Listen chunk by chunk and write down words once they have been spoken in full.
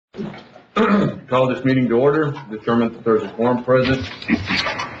Call this meeting to order. Determine that there's a quorum present.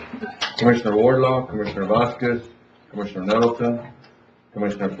 Commissioner Wardlaw, Commissioner Vasquez, Commissioner Nettleton,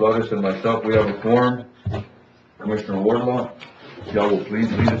 Commissioner Flores, and myself, we have a quorum. Commissioner Wardlaw, y'all will please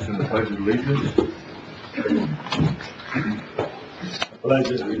lead us in the pledge of allegiance.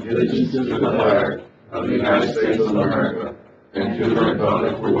 Pledge allegiance to the flag of the United States of America and to the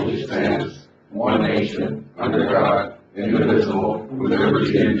republic for which it stands, one nation, under God, indivisible, with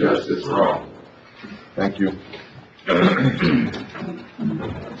liberty and justice for all. Thank you.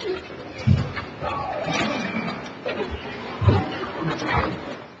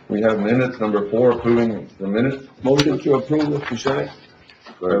 We have minutes, number 4, approving the minutes. Motion to approve, Mr. Chairman.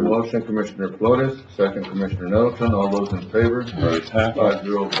 We have a motion, Commissioner Flores, second, Commissioner Nettleton. All those in favor?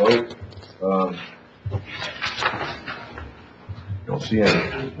 5-0 vote. Don't see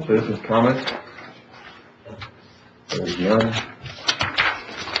any citizens' comments. There's none.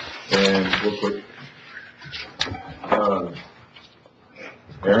 And real quick,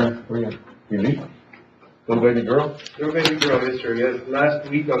 Aaron, where are you leave? Little baby girl? Little baby girl, yes, sir. Yes, last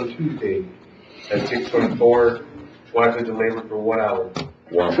week on Tuesday at 6:24, wife was in labor for 1 hour.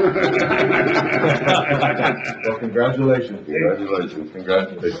 Wow. Well, congratulations.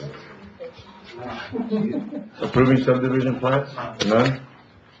 Congratulations. Approving subdivision plans? None.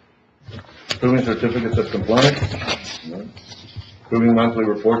 Approving certificates of compliance? None. Approving monthly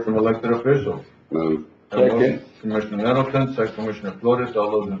reports from elected officials? Move. Second. Commissioner Nettleton, second Commissioner Flores, all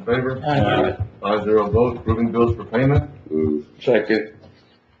those in favor? Aye. 5-0 vote. Approving bills for payment? Move. Second.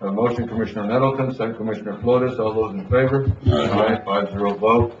 A motion, Commissioner Nettleton, second Commissioner Flores, all those in favor? Aye. 5-0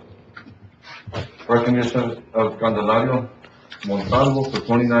 vote. Recognition of Candelario Montalvo for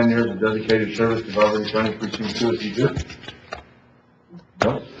 29 years of dedicated service to Valverde County Precinct 2. Is he good?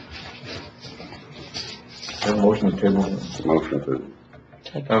 No? Have a motion to table. Motion to.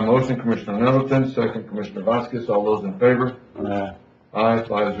 A motion, Commissioner Nettleton, second Commissioner Vasquez, all those in favor? Aye. Aye,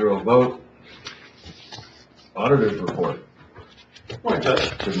 5-0 vote. Auditors report. Good morning,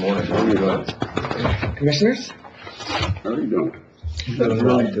 Judge. Good morning. How are you doing? Commissioners? How are you doing?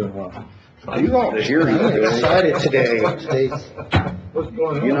 Really doing well. You all cheery I'm today. excited today. What's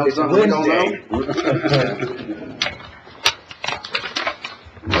going on? You know It's something we don't know?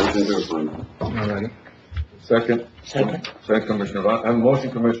 Motion to approve. All right. Second. Second. Second Commissioner, I have a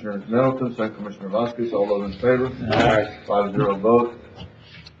motion, Commissioner Nettleton, second Commissioner Vasquez, all those in favor? Aye. 5-0 vote.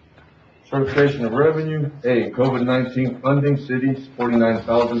 Certification of revenue, A, COVID-19 funding, cities,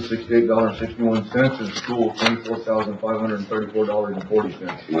 $49,068.61, and school,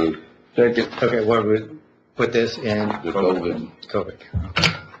 $24,534.40. Move. Second. Okay, where we put this in The COVID. COVID.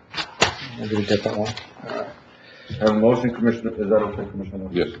 Maybe a different one. Have a motion, Commissioner, is that okay, Commissioner?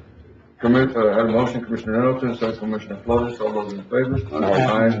 Yes. Have a motion, Commissioner Nettleton, second Commissioner Flores, all those in favor?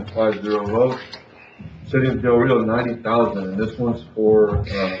 Aye. 5-0 vote. City of Del Rio, $90,000, and this one's for,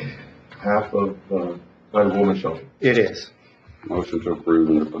 half of, by the woman shelter. It is. Motion to approve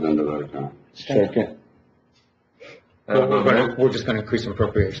and to put into that account. Second. We're just gonna increase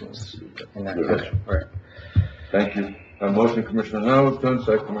appropriations in that. Yes. All right. Thank you. A motion, Commissioner Nettleton,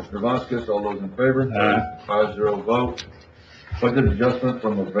 second Commissioner Vasquez, all those in favor? Aye. 5-0 vote. Budget adjustment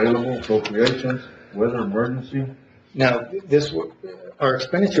from available appropriations, weather emergency. Now, our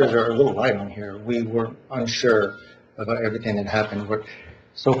expenditures are a little light on here. We were unsure about everything that happened.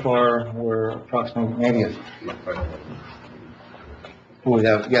 So far, we're approximately maybe,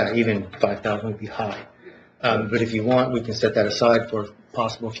 even 5,000 would be high. But if you want, we can set that aside for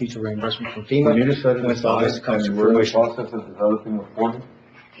possible future reimbursement from FEMA. We need to set it Once all this aside, comes to and we're in the fruition. process of developing a portal.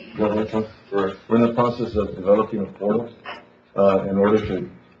 Is that right, Tom? We're in the process of developing a portal, in order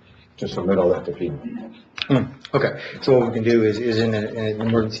to submit all that to FEMA. Okay, so what we can do is in an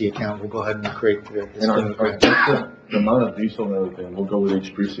emergency account, we'll go ahead and create the And our FEMA grant. the amount of diesel and everything, we'll go with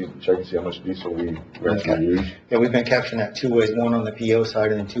each precinct and check and see how much diesel we actually use. Yeah, we've been capturing that 2 ways, one on the PO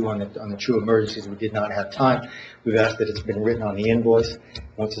side and then 2 on the true emergencies. We did not have time. We've asked that it's been written on the invoice.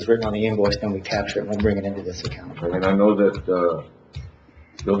 Once it's written on the invoice, then we capture it and we'll bring it into this account. And I know that,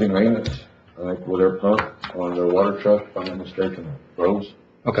 building maintenance, like with their pump on their water truck, if I'm not mistaken, froze.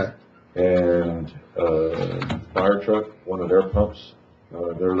 Okay, And, fire truck, one of their pumps,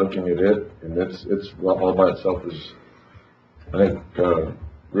 they're looking at it, and it's all by itself is, I think,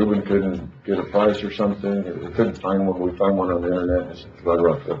 Ruben couldn't get a price or something, or we couldn't find one. We found one on the internet, it's right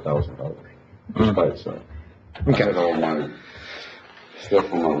around $1,000, just by itself. I had all my stuff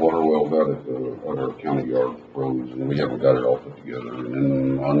from my water wells out at our county yard froze, and we haven't got it all put together. And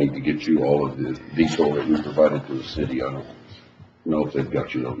then I'll need to get you all of the diesel that we provided to the city. I don't know if they've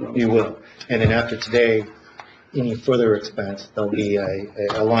got you those numbers. you will. And then after today, any further expense, there'll be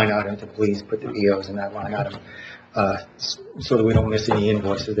a line item to please put the POs in that line item, so that we don't miss any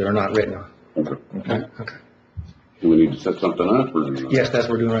invoices that are not written on. Okay. Okay. Do we need to set something up or? Yes, that's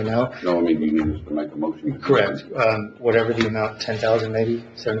what we're doing right now. No, I mean, do you need us to make a motion? Correct. Whatever the amount, 10,000 maybe,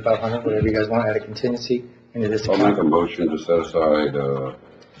 7,500, whatever you guys want, add a contingency into this I'll make a account. motion to set aside, what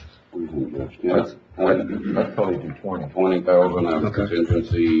do you think, Judge? I'd probably do 20. 20,000 as a Okay.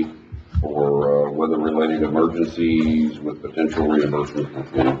 contingency for, weather-related emergencies with potential reimbursement from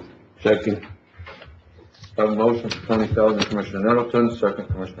FEMA. Second. Have a motion for 20,000, Commissioner Nettleton, second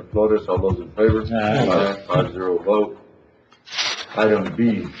Commissioner Flores, all those in favor? Aye. 5-0 vote. Item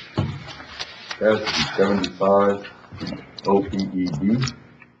B, that's 75 OPEB.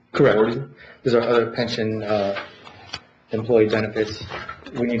 Correct. These are other pension, employee benefits.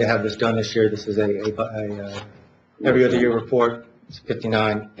 We need to have this done this year. This is a every other year report. It's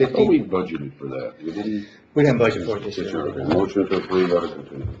 5950. Oh, we budgeted for that. We didn't. We didn't budget for it this Okay, year. motion to approve out of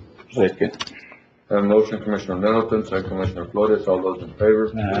contingency. Second. Have a motion, Commissioner Nettleton, second Commissioner Flores, all those in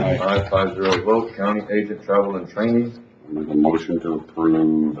favor? Aye. 5-0 vote. County agent travel and training. Make a motion to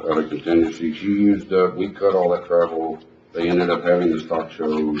approve out of contingency. She used, we cut all that travel. They ended up having the stock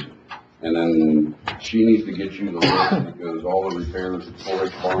shows. And then she needs to get you the list because all the repairs at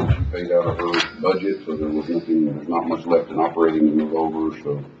 4-H Farm, she paid out of her budget. So there was nothing, there's not much left in operating to move over,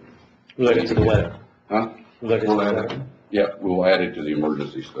 so. Related to the weather. Huh? Related to the We'll add weather. it. Yeah, we'll add it to the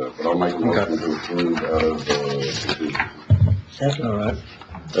emergency stuff, but I'll make a motion to approve out of, contingency. All right.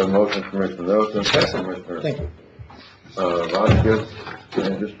 Have a motion, Commissioner Nettleton, second Commissioner Thank you. Rodriguez.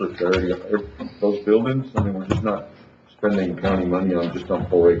 And just for clarity, those buildings, I mean, we're just not spending county money on, just on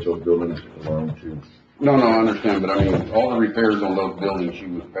 4-H, those buildings belong to. No, I understand, but I mean, all the repairs on those buildings, she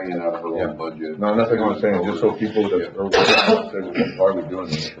was paying out of her Yeah. own budget. No, nothing I'm saying, just so people that are, say, why are we doing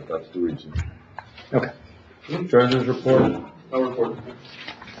this, but that's the reason. Okay. Treasurer's report. No report.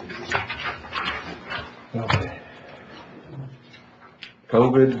 Okay.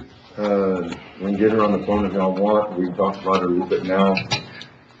 COVID, we can get her on the phone if y'all want, we can talk about it a little bit now.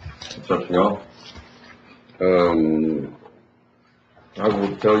 It's up to y'all. I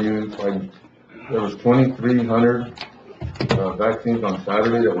will tell you, there was 2,300, vaccines on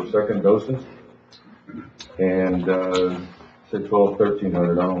Saturday that were second doses. And, say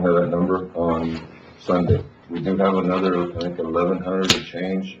 1,300, I don't have that number, on Sunday. We do have another, I think, 1,100 to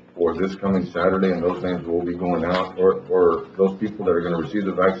change for this coming Saturday, and those names will be going out, or those people that are gonna receive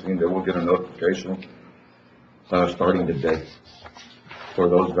the vaccine, they will get a notification, starting today for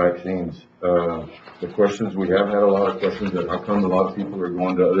those vaccines. The questions, we have had a lot of questions that how come a lot of people are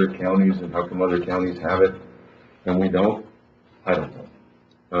going to other counties and how come other counties have it and we don't? I don't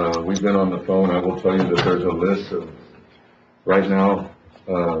know. We've been on the phone. I will tell you that there's a list of, right now,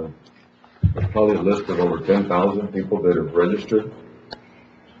 there's probably a list of over 10,000 people that have registered.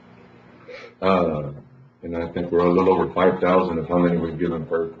 And I think we're a little over 5,000 of how many we've given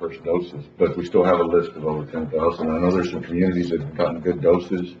per first doses, but we still have a list of over 10,000. I know there's some communities that have gotten good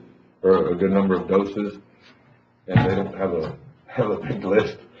doses, or a good number of doses, and they don't have a big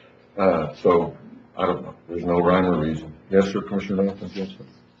list. So I don't know. There's no rhyme or reason. Yes, sir, Commissioner Nelson? Yes, sir.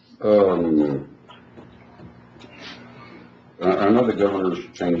 I know the governor's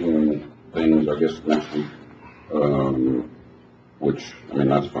changing things, I guess, next week, which, I mean,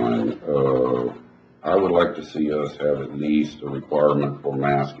 that's fine. I would like to see us have at least a requirement for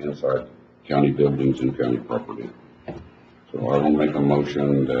masks inside county buildings and county property. So I will make a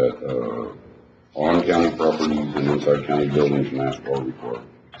motion that, on county properties and inside county buildings, masks are required.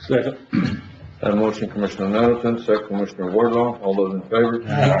 Second. Have a motion, Commissioner Nettleton, second Commissioner Wardlaw. All those in favor?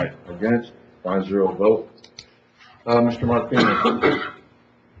 Aye. Against? 5-0 vote. Mr. Martinez.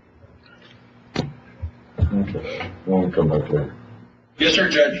 Okay, we'll come back later. Yes, sir,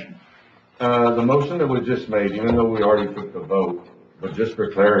 Judge. The motion that we just made, even though we already took the vote, but just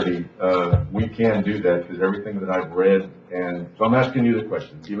for clarity, we can do that because everything that I've read, and so I'm asking you the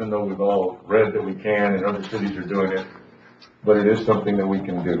question, even though we've all read that we can and other cities are doing it, but it is something that we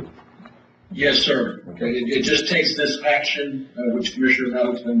can do. Yes, sir. Okay. It just takes this action, which Commissioner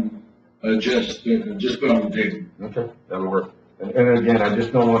Nelson just put on the table. Okay, that'll work. And again, I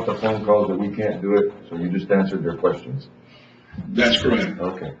just don't want the phone calls that we can't do it, so you just answered their questions. That's correct.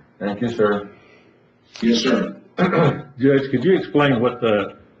 Okay, thank you, sir. Yes, sir. Judge, could you explain what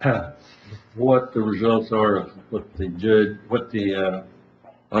the results are of what the judge,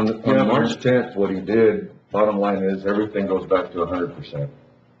 On March 10th, what he did, bottom line is, everything goes back to 100%.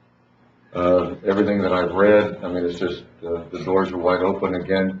 Everything that I've read, I mean, it's just, the doors are wide open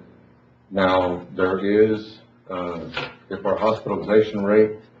again. Now, there is, if our hospitalization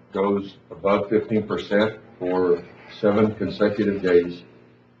rate goes above 15%, for 7 consecutive days,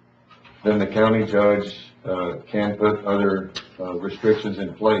 then the county judge can put other restrictions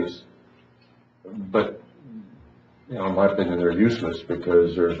in place. But, you know, in my opinion, they're useless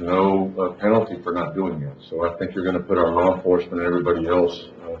because there's no penalty for not doing it. So I think you're going to put our law enforcement and everybody else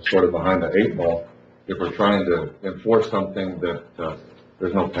sort of behind the 8 ball if we're trying to enforce something that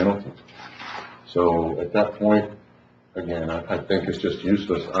there's no penalty. So at that point, again, I think it's just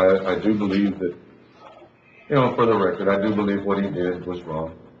useless. I do believe that, you know, for the record, I do believe what he did was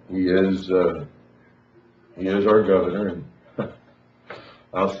wrong. He is our governor, and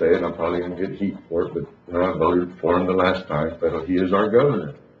I'll say it, I'm probably going to get heat for it, but, you know, I voted for him the last time, but he is our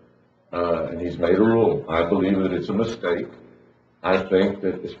governor. And he's made a rule. I believe that it's a mistake. I think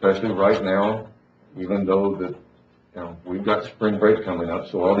that especially right now, even though that, you know, we've got spring break coming up,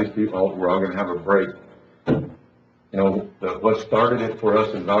 so all these people, we're all going to have a break. You know, what started it for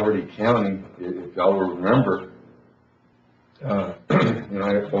us in Valverde County, if y'all will remember, you know, I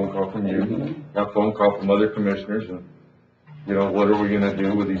had a phone call from you, got a phone call from other commissioners, and, you know, what are we going to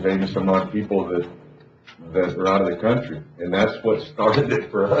do with these 80-some odd people that are out of the country? And that's what started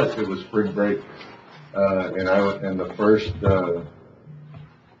it for us. It was spring break. And the first, I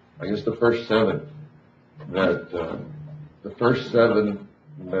guess the first 7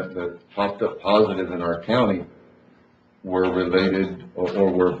 that popped up positive in our county were related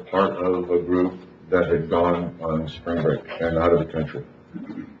or were part of a group that had gone on spring break and out of the country.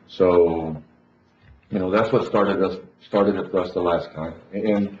 So, you know, that's what started it for us the last time.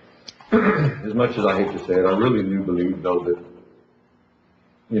 And as much as I hate to say it, I really do believe, though, that,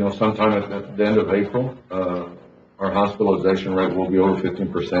 you know, sometime at the end of April, our hospitalization rate will be over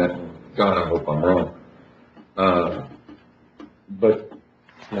 15%. God, I hope I'm wrong. But,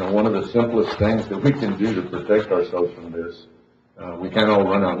 you know, one of the simplest things that we can do to protect ourselves from this, we can't all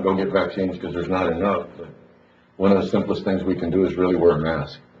run out and go get vaccines because there's not enough, but one of the simplest things we can do is really wear a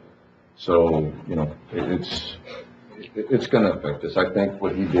mask. So, you know, it's going to affect us. I think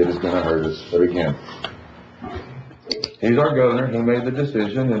what he did is going to hurt us. But again, he's our governor. He made the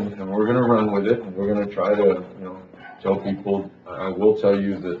decision, and we're going to run with it. And we're going to try to, you know, tell people. I will tell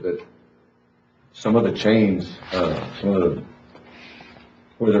you that some of the chains, some of the,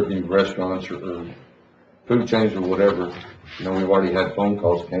 whether it be restaurants or food chains or whatever, you know, we've already had phone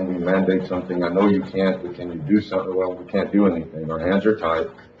calls. Can we mandate something? I know you can't, but can you do something? Well, we can't do anything. Our hands are tied.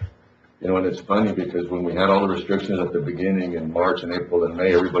 You know, and it's funny because when we had all the restrictions at the beginning in March and April and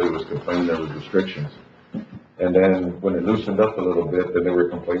May, everybody was complaining there was restrictions. And then when it loosened up a little bit, then they were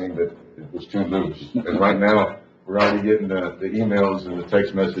complaining that it was too loose. And right now, we're already getting the emails and the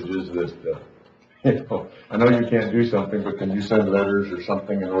text messages that, you know, I know you can't do something, but can you send letters or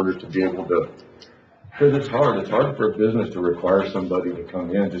something in order to be able to, because it's hard. It's hard for a business to require somebody to come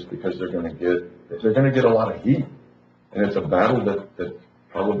in just because they're going to get a lot of heat. And it's a battle that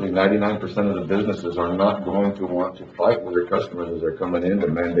probably 99% of the businesses are not going to want to fight with their customers as they're coming in to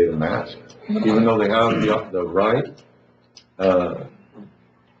mandate a mask, even though they have the right. But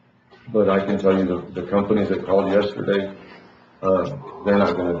I can tell you the companies that called yesterday, they're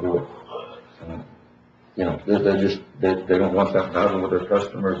not going to do it. You know, they don't want that battle with their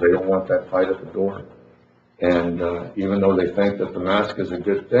customers. They don't want that fight at the door. And even though they think that the mask is a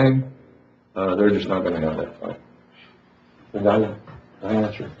good thing, they're just not going to have that fight. Did I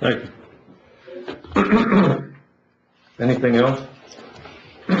answer? Thank you. Anything else?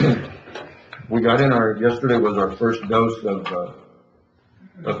 We got in yesterday was our first dose of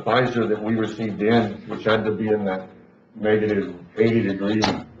Pfizer that we received in, which had to be in that negative 80 degrees.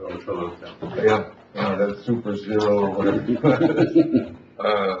 Yeah, that's super zero or whatever.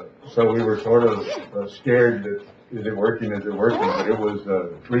 So we were sort of scared that, is it working? But it was,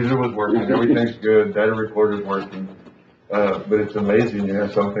 freezer was working, everything's good, data recorder's working. But it's amazing, you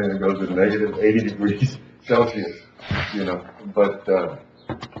have something that goes to negative 80 degrees Celsius, you know, but,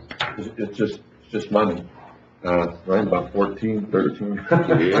 it's just money, right? About 14, 13.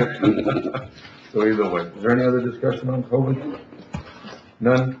 So either way, is there any other discussion on COVID?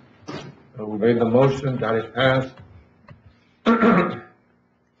 None? We made the motion, got it passed.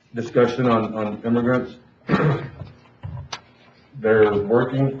 Discussion on immigrants. They're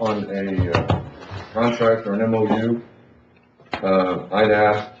working on a contract or an MOU. I'd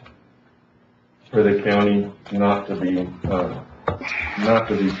asked for the county not to be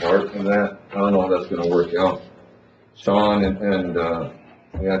part of that. I don't know how that's gonna work out. Sean and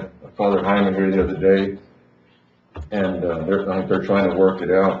we had Father Hyman here the other day, and I think they're trying to work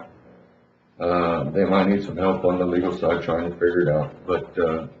it out. They might need some help on the legal side trying to figure it out, but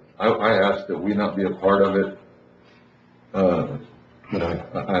I asked that we not be a part of it. You know,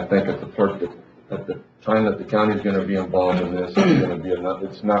 I think at the time that the county's gonna be involved in this, it's gonna be enough,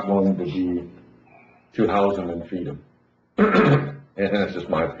 it's not going to be to house them and feed them. And that's just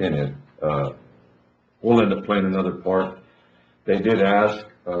my opinion. We'll end up playing another part. They did ask,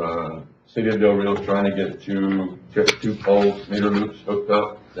 City of Del Rio's trying to get two poles, meter loops hooked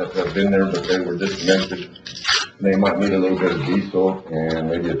up that have been there, but they were disconnected. They might need a little bit of diesel and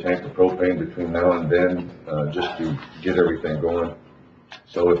maybe a tank of propane between now and then, just to get everything going.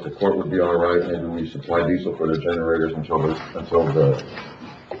 So if the court would be all right, maybe we supply diesel for the generators until the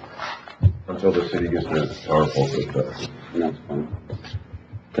city gets their power poles hooked up. That's fine.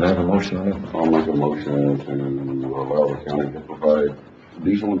 Can I have a motion on it? I'll make a motion to allow the county to provide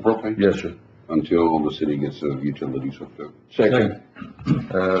diesel and propane Yes, sir. until the city gets the utilities hooked up. Second. I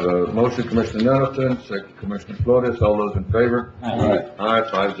have a motion, Commissioner Nettleton, second, Commissioner Flores. All those in favor? Aye. Aye,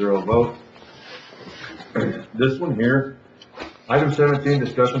 5-0 vote. This one here, item 17,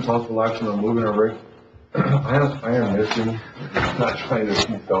 discussion possible action on moving our rate. I am missing, not trying to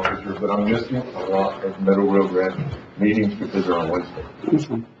be selfish here, but I'm missing a lot of Middle Rio Grande meetings because they're on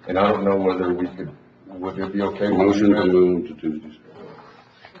Wednesday. And I don't know whether would it be okay? with Motion you, to man? move to Tuesdays.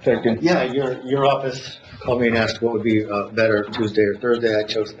 Second. Yeah, your office called me and asked what would be better, Tuesday or Thursday. I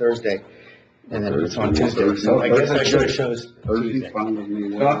chose Thursday, and then it's on Tuesday, so I guess I should have chose Thursday's Tuesday. fine with me.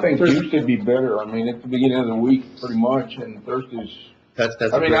 No, I think Tuesday'd be better. I mean, at the beginning of the week, pretty much, and Thursdays, That's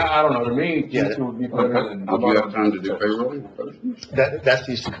I mean, great. I don't know, to me, Yeah. Tuesday would be better than. Would you have time to do payroll on Thursdays? That's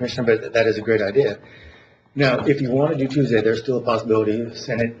the issue, Commissioner, but that is a great idea. Now, if you want to do Tuesday, there's still a possibility.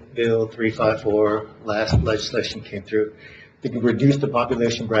 Senate Bill 354, last legislation came through. It could reduce the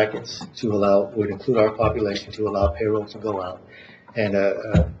population brackets to would include our population to allow payroll to go out. And,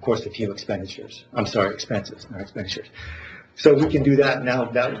 of course, a few expenses, not expenditures. So we can do that now.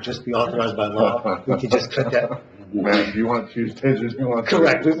 That would just be authorized by law. We could just cut that. Man, do you want Tuesdays or do you want?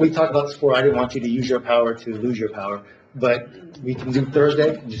 Correct. We talked about this before. I didn't want you to use your power to lose your power. But we can do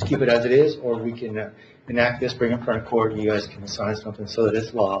Thursday, and just keep it as it is, or we can enact this, bring it in front of court, and you guys can sign something so that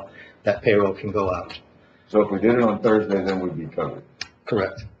it's law, that payroll can go out. So if we did it on Thursday, then we'd be covered.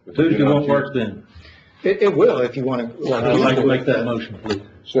 Correct. If we did Tuesday it on won't work then. It will if you want to. I'd like to make that motion, please.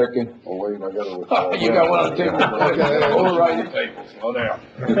 Second. Oh, wait, I gotta withdraw. You got one on the table. Okay. Override the table, slow down.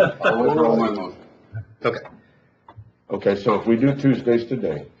 I'll withdraw my motion. Okay. Okay, so if we do Tuesdays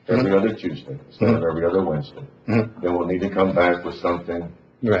today, every other Tuesday, instead of every other Wednesday, then we'll need to come back with something,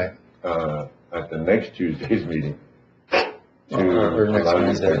 Right. at the next Tuesday's meeting. Or next allow you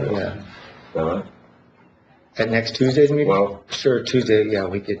Wednesday, payroll. yeah. Is that right? At next Tuesday's meeting? Well- Sure, Tuesday, yeah,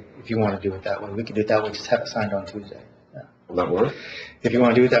 we could, if you want to do it that way, we could do it that way, just have it signed on Tuesday. Yeah. Will that work? If you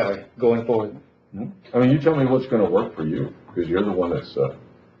want to do it that way, going forward. I mean, you tell me what's gonna work for you, because you're the one that's,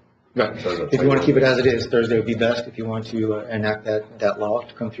 Right. If you want to keep it as it is, Thursday would be best. If you want to enact that law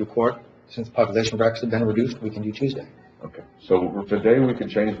to come through court, since population brackets have been reduced, we can do Tuesday. okay. So today we could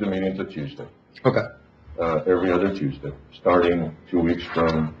change the meeting to Tuesday, Okay. every other Tuesday, starting 2 weeks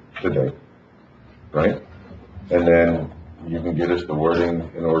from today, right? And then you can get us the wording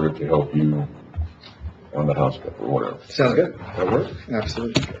in order to help you on the House Cup or whatever. Sounds good. That works?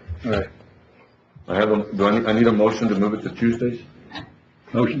 Absolutely. All right. I need a motion to move it to Tuesdays?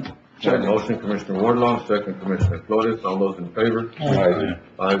 Motion. Second motion, Commissioner Wardlaw, second Commissioner Flores, all those in favor? Aye.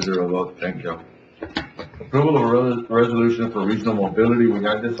 5-0 vote, thank you. Approval of resolution for regional mobility, we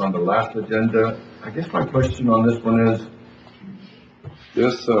had this on the last agenda. I guess my question on this one is,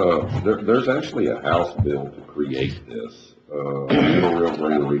 This, there's actually a House bill to create this, Middle Rio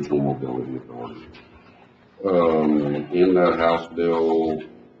Grande Regional Mobility Authority. In that House bill,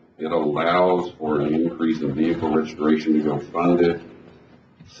 it allows for an increase in vehicle registration to go fund it.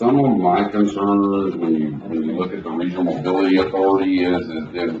 Some of my concerns when you look at the Regional Mobility Authority is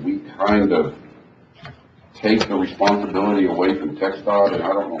that we kind of take the responsibility away from TxDOT, and I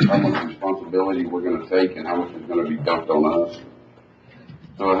don't know how much responsibility we're gonna take and how much is gonna be dumped on us.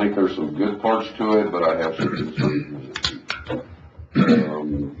 So I think there's some good parts to it, but I have some concerns with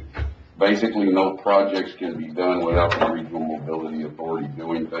it. Basically, no projects can be done without the Regional Mobility Authority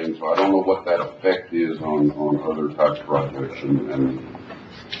doing things, so I don't know what that effect is on other types of projects, and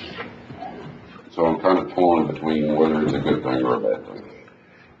so I'm kind of torn between whether it's a good thing or a bad thing.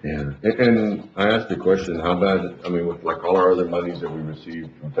 yeah, and I asked the question, how bad, I mean, with like all our other monies that we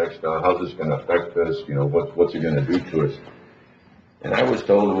received from TxDOT, how's this gonna affect us, you know, what's it gonna do to us? And I was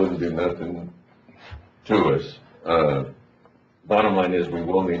told it wouldn't do nothing to us. Bottom line is, we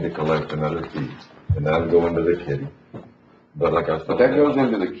will need to collect another fee, and that'll go into the kitty. But like I said. But that goes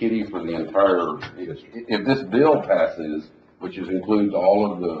into the kitty for the entire, if this bill passes, which includes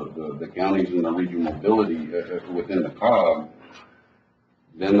all of the counties in the regional mobility within the COG,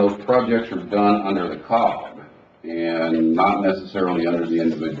 then those projects are done under the COG and not necessarily under the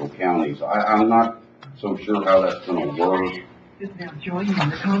individual counties. I'm not so sure how that's gonna work. Is now joining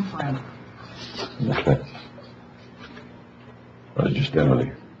the conference. Okay. That was just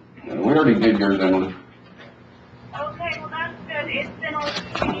Emily. We already did yours, Emily. Okay, well, that's good. It's been,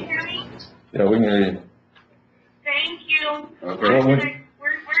 can you hear me? Yeah, we can hear you. Thank you. Okay.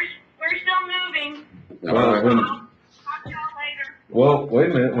 We're still moving. Well, when- Talk to y'all later. Well,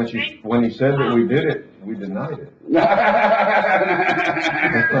 wait a minute, when he said that we did it, we denied it.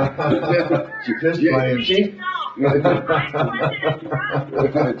 Just playing.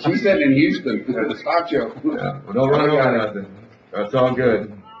 She's sitting in Houston at the stock show. Yeah, well, don't run over nothing. That's all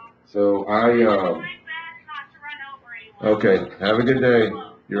good. So Okay, have a good day.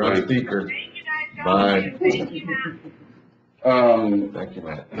 You're on speaker. Thank you guys. Bye. Thank you, Matt. Thank you,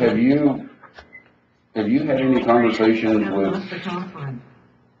 Matt. have you had any conversations Now with lost the conference.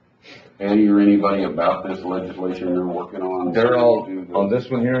 Eddie or anybody about this legislation they're working on? They're all, on this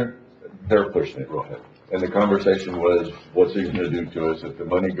one here, they're pushing it real heavy. And the conversation was, what's he gonna do to us if the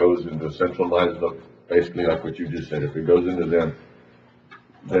money goes into centralized, basically like what you just said, if it goes into them,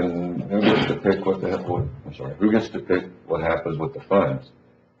 then who gets to pick who gets to pick what happens with the funds?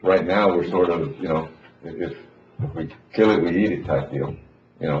 Right now, we're sort of, if we kill it, we eat it type deal,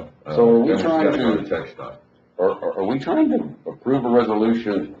 So are we then trying got to- the tech stuff. Are we trying to approve a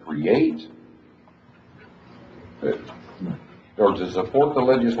resolution to create? Or to support the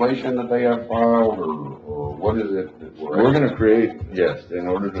legislation that they have filed, or what is it that We're gonna create, yes, in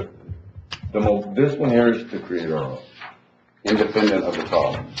order to, this one here is to create our own. independent of the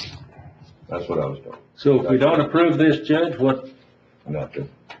COG? That's what I was told. So if we don't approve this, Judge, what, Nothing.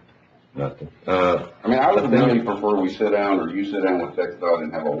 I mean, I would really prefer we sit down, or you sit down with TxDOT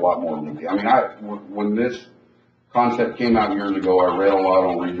and have a lot more, when this concept came out years ago, I read a lot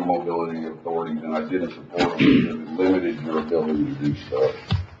on regional mobility authorities, and I didn't support them because it limited your ability to do stuff.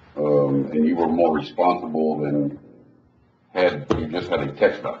 And you were more responsible than you just had a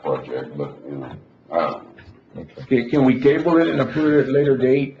TxDOT project, but, I don't know. Can we table it and approve it at a later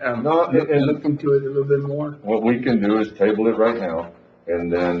date? No, And look into it a little bit more? What we can do is table it right now,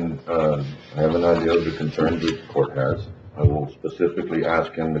 and then, I have an idea of the concerns that the court has. I will specifically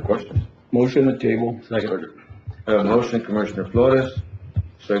ask him the questions. Motion to table. second? Motion, Commissioner Flores,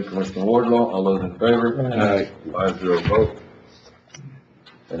 second Commissioner Wardlaw, all those in favor? Aye. 5-0 vote.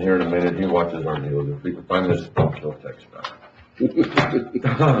 And here in a minute, he watches our deals. If we can find this, he'll text back.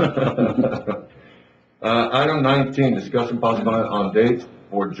 Item 19, discussion possible on dates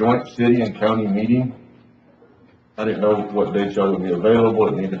for joint city and county meeting. I didn't know what dates y'all would be available.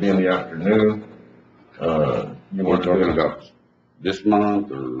 It needed to be in the afternoon. You We're want to talking do it? about this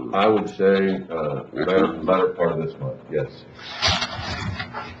month, or? I would say, latter part of this month, yes.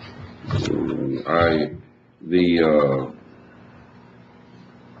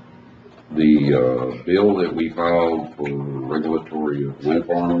 The bill that we filed for regulatory of wind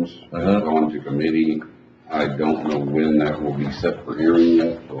farms has gone to committee. I don't know when that will be set for hearing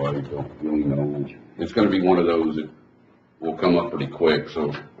yet, so I don't really know. It's gonna be one of those that will come up pretty quick,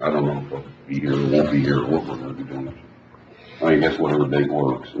 so I don't know if I'll be here or won't be here, or what we're gonna be doing. I guess whatever date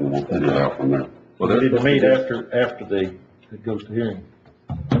works, and we'll figure it out from there. Well, We need to meet there's- after it goes to hearing.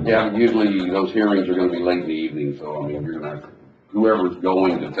 Yeah, usually those hearings are gonna be late in the evening, so I mean, you're gonna have, whoever's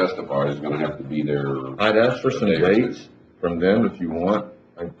going to testify is gonna have to be there. I'd ask for some dates from them if you want.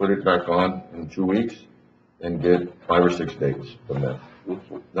 I can put it back on in 2 weeks and get 5 or 6 dates from them.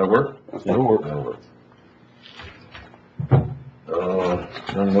 That work? That'll work. That'll work.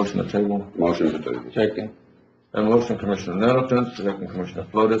 Motion to table. Motion to table. Second. A motion, Commissioner Nettleton, second Commissioner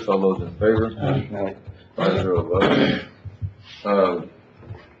Flores, all those in favor? Aye. 5-0 vote.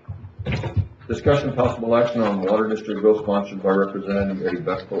 Discussion possible action on water district bill sponsored by Representative Eddie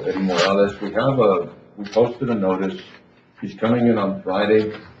Vesco, Eddie Morales. We posted a notice. He's coming in on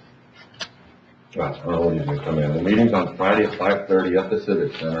Friday. I don't know when he's gonna come in. The meeting's on Friday at 5:30 at the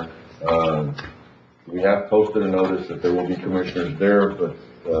Civic Center. We have posted a notice that there will be commissioners there, but,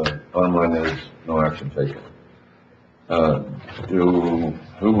 online there's no action taken.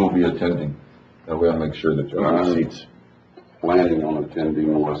 Who will be attending? That way I'll make sure that there are seats. Planning on attending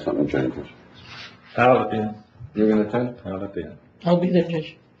unless something changes. I'll attend. You're gonna attend? I'll attend. I'll be there,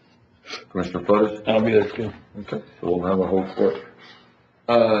 Judge. Commissioner Flores? I'll be there too. Okay, so we'll have a whole court.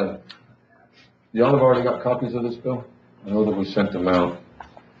 Y'all have already got copies of this bill? I know that we sent them out.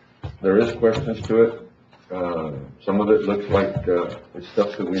 There is questions to it. Some of it looks like, it's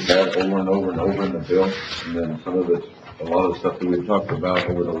stuff that we've had over and over and over in the bill. And then some of it's, a lot of the stuff that we've talked about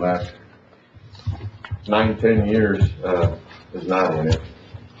over the last 9-10 years, is not in it.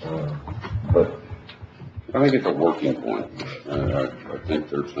 But I think it's a working point. I think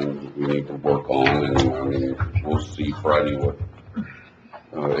there's things that we need to work on, and, I mean, we'll see Friday what,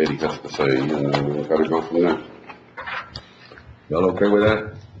 Eddie has to say, and then we've got to go from there. y'all okay with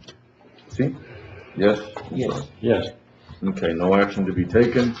that? See? Yes? Yes. Yes. Okay, no action to be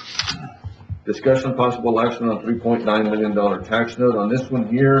taken. Discussion possible action on $3.9 million tax note. On this one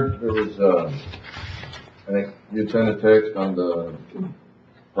here, there was, I think you sent a text on the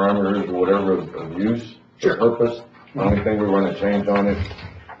parameters or whatever of use, or purpose. The only thing we want to change on it,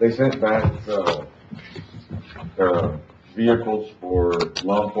 they sent back, vehicles for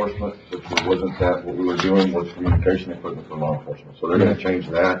law enforcement, which wasn't that, what we were doing was communication equipment for law enforcement. So they're gonna change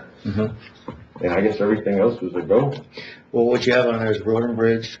that. Mhm. And I guess everything else was a go. Well, what you have on there is road and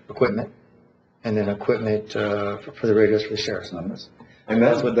bridge equipment, and then equipment, for the radios for the sheriff's office. And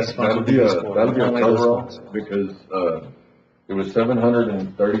that's what this fund that'll would be be a, used for. that'll be a Only those cover-all, funds. because, it was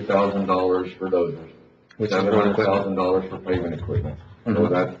 $730,000 for dozers, Which is road equipment. $700,000 for paving equipment. So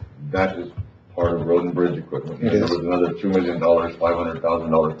Mhm. that is part of road and bridge equipment. It And there is. was another $2 million,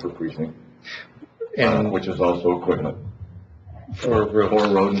 $500,000 per precinct, And which is also equipment for for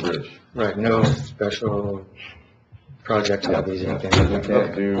roads, road and bridge. right, no special project hobbies, Yeah, anything yeah. like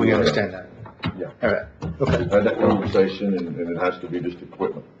that. Do, We understand that. Yeah. All right, okay. We've had that conversation, and it has to be just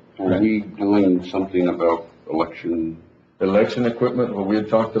equipment. Are we doing something about election? Election equipment, what we had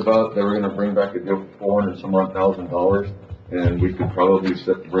talked about, they were gonna bring back a deal for $400,000, and we could probably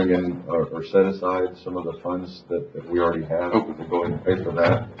bring in, or set aside some of the funds that we already have. We could go ahead and pay for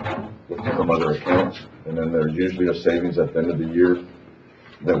that from other accounts, and then there's usually a savings at the end of the year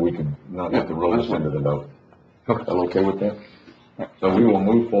that we could not have to roll this into the note. Okay. Y'all okay with that? So we will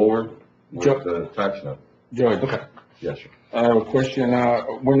move forward with the tax note. Judge, Yes, sir. I have a question.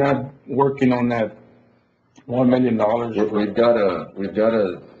 We're not working on that $1 million. We've got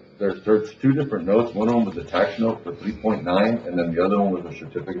there's two different notes. One of them was a tax note for 3.9, and then the other one was a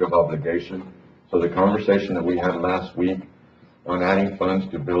certificate of obligation. So the conversation that we had last week on adding funds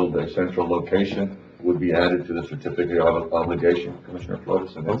to build a central location would be added to the certificate of obligation, Commissioner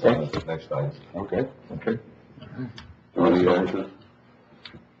Flores, and that's on the next item. Okay. Okay? Do we need action?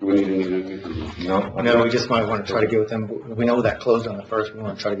 Do we need anything? No, we just might want to try to get with them, we know that closed on the first, we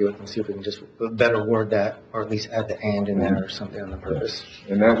want to try to get with them, see if we can just better word that, or at least add the and in there or something on the purpose.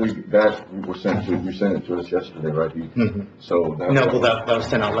 And that we were sent to, you sent it to us yesterday, right? Mhm. So that. No, well, that was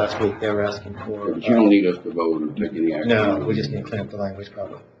sent out last week, they were asking for. But you don't need us to vote or take any action? No, we just need to clean up the language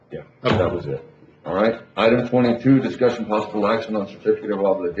probably. Yeah, that was it. All right. Item 22, discussion possible action on certificate of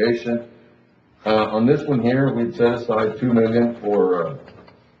obligation. On this one here, we'd set aside $2 million for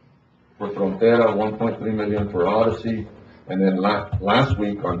Frontera, $1.3 million for Odyssey. And then last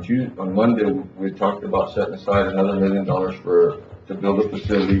week on Monday, we talked about setting aside another $1 million to build a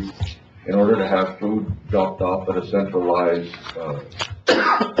facility in order to have food dropped off at a centralized,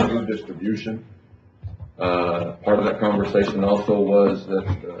 food distribution. Part of that conversation also was that,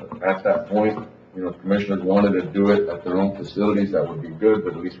 at that point, if commissioners wanted to do it at their own facilities, that would be good,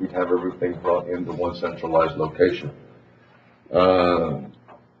 but at least we'd have everything brought into one centralized location.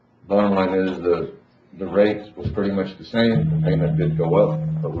 Bottom line is the rate was pretty much the same. The payment did go up,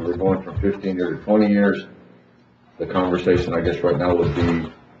 but we were going from 15 years to 20 years. The conversation, I guess, right now would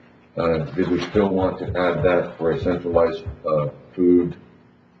be, did we still want to add that for a centralized, food,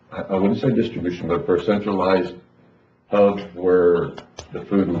 I wouldn't say distribution, but for a centralized hub where the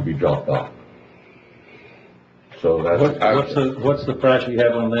food would be dropped off? So that's. What's the price you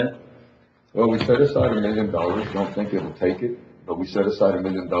have on that? Well, we set aside $1 million. Don't think it'll take it, but we set aside $1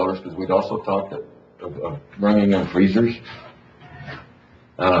 million because we'd also talked of bringing in freezers,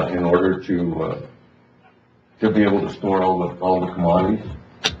 in order to be able to store all the commodities.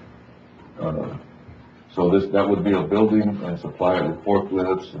 So that would be a building and supply it with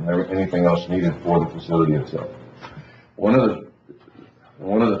forklifts and anything else needed for the facility itself. One of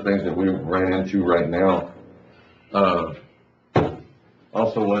the things that we ran into right now,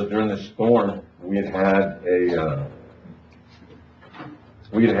 also was during the storm, we had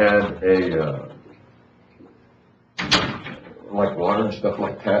like water and stuff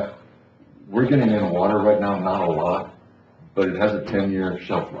like that. We're getting in water right now, not a lot, but it has a 10-year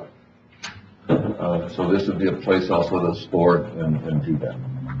shelf life. So this would be a place also to store it and do that.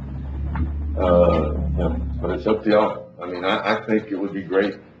 But it's up to y'all. I mean, I think it would be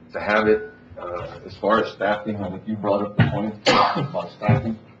great to have it. As far as staffing, I think you brought up the point about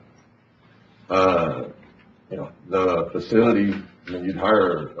staffing. The facility, you'd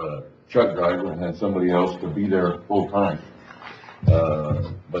hire a truck driver and then somebody else to be there full time.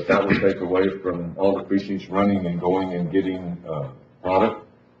 But that would take away from all the precincts running and going and getting, product.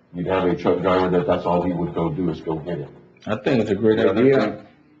 you'd have a truck driver that's all he would go do is go get it. I think it's a great Yeah, idea.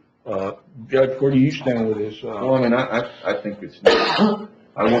 Judge, where do you stand with this? Well, I mean, I think it's, I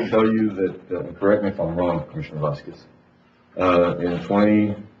will tell you that, correct me if I'm wrong, Commissioner Vasquez. In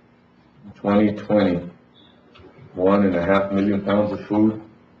 2020, 1.5 million pounds of food.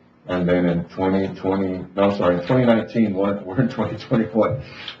 And then in 2019, we're in 2021.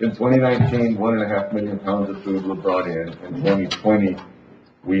 In 2019, 1.5 million pounds of food were brought in. In 2020,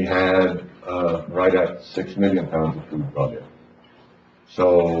 we had, right at 6 million pounds of food brought in.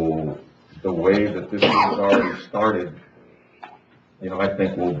 So the way that this has already started, I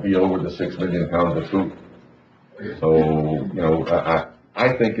think we'll be over the 6 million pounds of food. So,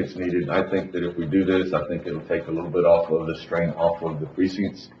 I think it's needed. I think that if we do this, I think it'll take a little bit off of the strain off of the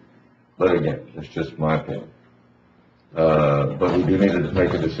precincts. But again, it's just my opinion. But we do need to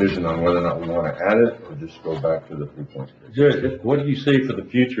make a decision on whether or not we want to add it or just go back to the 3 points. Judge, what do you see for the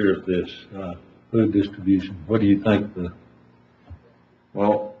future of this, food distribution? What do you think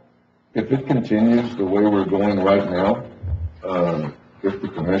Well, if it continues the way we're going right now, if the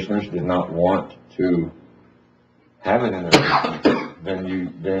commissioners did not want to have it in their, then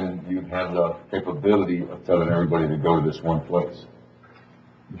you have the capability of telling everybody to go to this one place.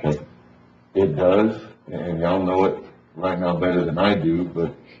 Okay. It does, and y'all know it right now better than I do,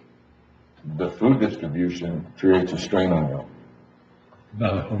 but the food distribution creates a strain on y'all.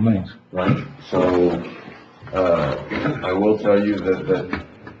 by all means? Right? So, I will tell you that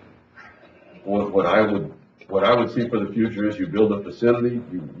what I would see for the future is you build a facility,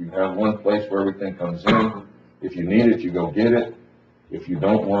 you have one place where everything comes in. If you need it, you go get it. If you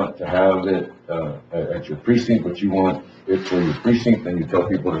don't want to have it, at your precinct, but you want it for your precinct, then you tell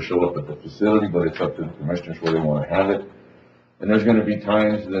people to show up at the facility, but it's up to the commissioners where they want to have it. And there's going to be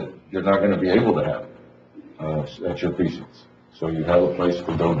times that you're not going to be able to have it, at your precincts. So you have a place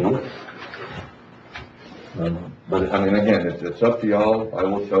to go do it. But I mean, again, it's up to y'all. I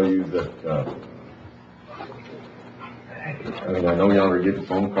will tell you that, I mean, I know y'all are getting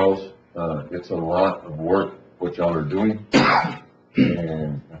phone calls. It's a lot of work what y'all are doing.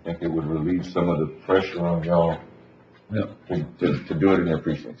 And I think it would relieve some of the pressure on y'all to do it in their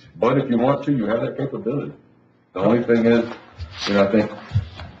precincts. But if you want to, you have that capability. The only thing is, I think,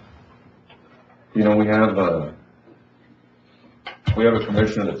 we have a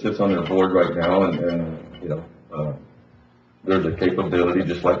commissioner that sits on their board right now, and there's a capability,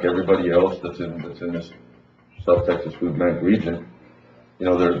 just like everybody else that's in this South Texas Food Bank region.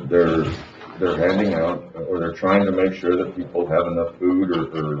 They're handing out, or they're trying to make sure that people have enough food,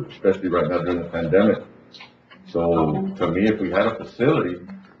 or especially right now during the pandemic. So to me, if we had a facility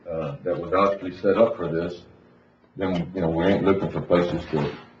that was actually set up for this, then we ain't looking for places to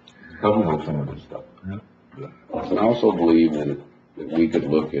cover some of this stuff. And I also believe that we could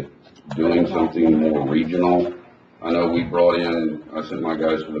look at doing something more regional. I know we I sent my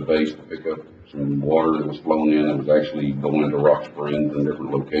guys to the base to pick up some water that was flown in. It was actually going to Rock Springs and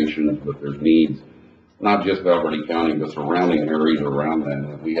different locations, but there's needs, not just Val Verde County, but surrounding areas around that.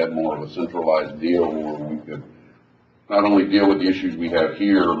 If we had more of a centralized deal where we could not only deal with the issues we have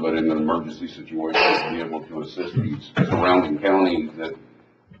here, but in an emergency situation, be able to assist these surrounding counties that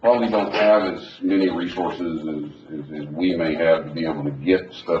probably don't have as many resources as we may have to be able to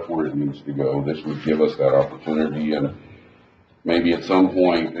get stuff where it needs to go. This would give us that opportunity, and maybe at some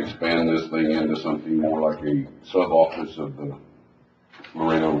point expand this thing into something more like a sub-office of the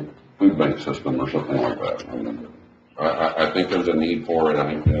Laredo Food Bank system or something like that. I think there's a need for it. I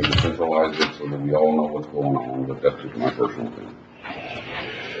think we need to centralize it so that we all know what's going on, but that's just my personal opinion.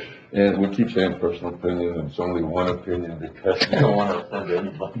 And we keep saying personal opinion, and it's only one opinion because we don't want to offend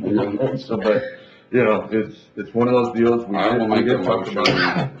anybody. So, but, it's one of those deals. I will make a motion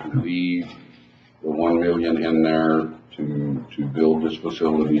to leave the 1 million in there to build this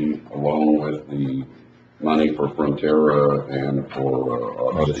facility along with the money for Frontera and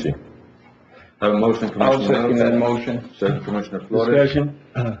for Odyssey. Have a motion, Commissioner. I'll second that motion. Second, Commissioner Flores. Discussion?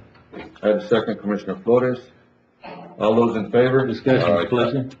 I have a second, Commissioner Flores. All those in favor? Discussion,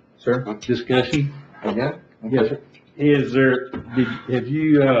 please. Sir? Discussion? Again? Yes, sir. Have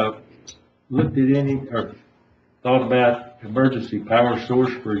you, looked at any, or thought about emergency power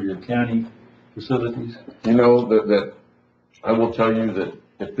source for your county facilities? That I will tell you that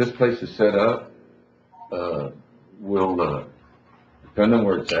if this place is set up, we'll, depending on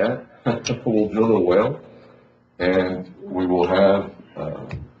where it's at, we'll drill a well, and we will have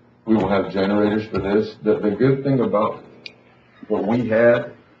generators for this. The good thing about what we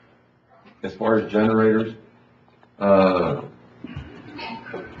had, as far as generators, we're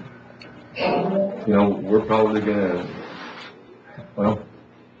probably gonna,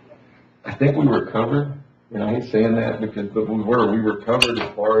 think we were covered, and I hate saying that but we were covered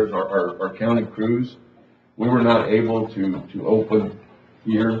as far as our county crews. We were not able to open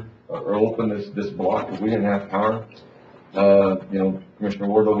here, or open this block, because we didn't have power. Commissioner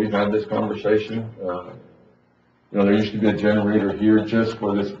Wardle, we've had this conversation. There used to be a generator here just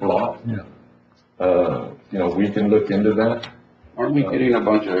for this block. Yeah. We can look into that. Aren't we getting a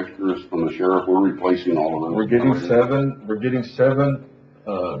bunch of extras from the sheriff? We're replacing all of them. We're getting seven,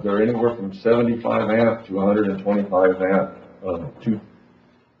 they're anywhere from 75 amp to 125 amp,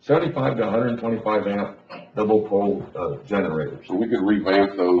 75 to 125 amp double pole, generators. So we could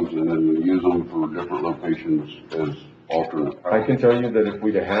revamp those and then use them for different locations as alternate. I can tell you that if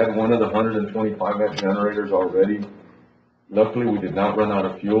we'd have had one of the 125 amp generators already, luckily we did not run out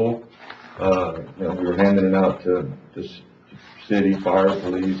of fuel. We were handing it out to city, fire,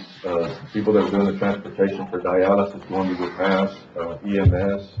 police, people that were doing the transportation for dialysis going to the pass,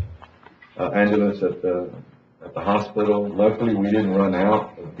 EMS, ambulance at the hospital. Luckily, we didn't run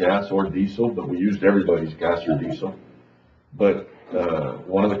out of gas or diesel, but we used everybody's gas or diesel. But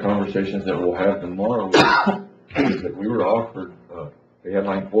one of the conversations that we'll have tomorrow is that we were offered, they had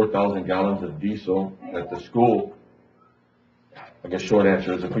like 4,000 gallons of diesel at the school. I guess short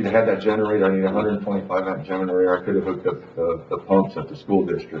answer is if we'd had that generator, I need a 125 amp generator, I could have hooked up the pumps at the school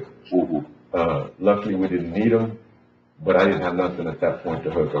district. Luckily, we didn't need them, but I didn't have nothing at that point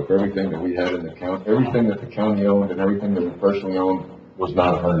to hook up. Everything that we had in the county, everything that the county owned and everything that we personally owned was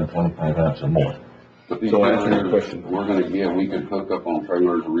not 125 amps or more. But these So answer your generators question. we're gonna get, we could hook up on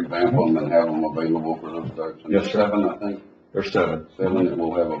trailers, revamp them and have them available for those types. And Yes, sir. 7, I think, There's seven. 7 that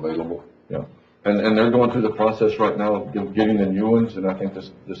we'll have available. Yeah. And they're going through the process right now of getting the new ones, and I think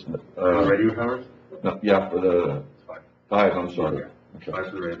this, Radio towers? no, yeah, for the five, I'm sorry. Okay. Five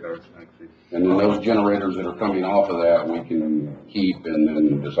for the radio towers next week. And then those generators that are coming off of that, we can keep and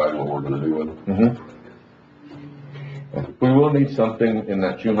then decide what we're gonna do with them. We will need something in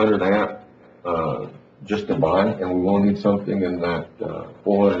that 200 amp, just to buy, and we will need something in that,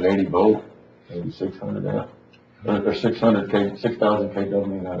 480 volt, maybe 600 amp, or 600 K, 6,000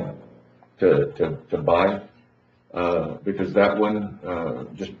 kW, not amp, to buy. Because that one,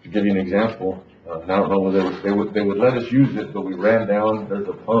 just to give you an example, and I don't know whether they would let us use it, but we ran down, there's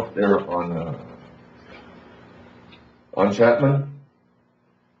a pump there on Chapman,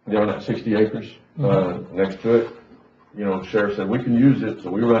 there on that 60 acres, next to it. Sheriff said, we can use it, so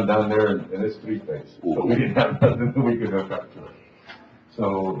we run down there and it's 3-phase. So we didn't have nothing that we could hook up to it.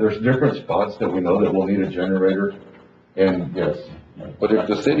 So there's different spots that we know that we'll need a generator, and yes. But if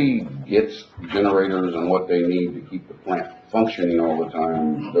the city gets generators and what they need to keep the plant functioning all the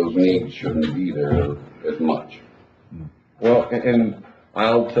time, those needs shouldn't be there as much. Well, and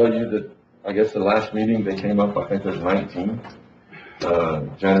I'll tell you that, I guess the last meeting they came up, I think there's 19,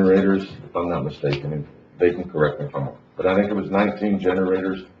 generators, if I'm not mistaken, and they can correct me if I'm wrong. But I think it was 19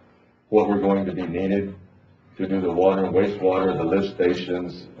 generators, what were going to be needed to do the water and wastewater, the lift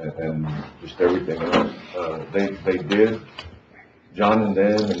stations, and just everything else. They did. John and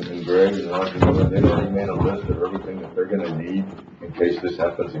Dan and Greg and Roger, they've already made a list of everything that they're gonna need in case this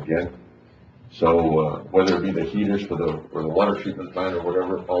happens again. So, whether it be the heaters for the water treatment plant or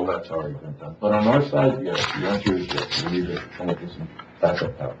whatever, all that's already been done. But on our side, yes, the answer is yes, we need to come up with some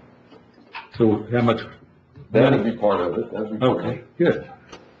backup power. So how much? That'd be part of it, that'd be part of Okay, it. good.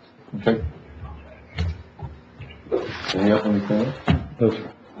 Okay. Any up, anything else? Those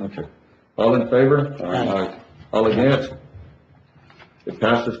are- Okay. All in favor? Aye. All against? It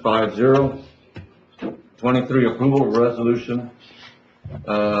passes 5-0. 23, approval of resolution.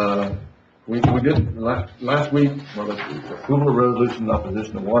 We did last week, well, let's see, approval of resolution in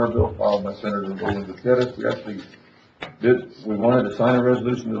opposition to water bill filed by Senator Roland Gutierrez. We actually we wanted to sign a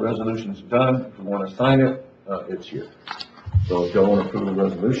resolution. The resolution's done. If you want to sign it, it's here. So if y'all want to approve the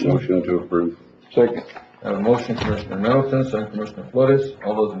resolution. Motion to approve. Second. I have a motion, Commissioner Middleton, second Commissioner Flores.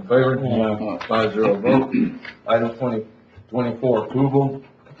 All those in favor? 5-0 vote. Item 24, approval.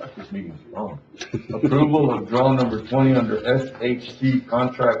 I thought this meeting's long. Approval of draw number 20 under SHC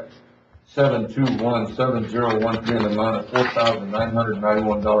contract 7217013 in the amount of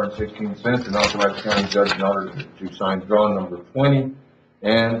 $4,991.16 and authorize county judge in order to sign draw number 20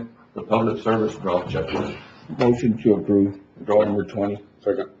 and the public service draw checklist. Motion to approve, draw number 20.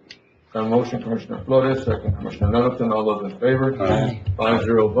 Second. A motion, Commissioner Flores, second Commissioner Middleton, all those in favor? Aye.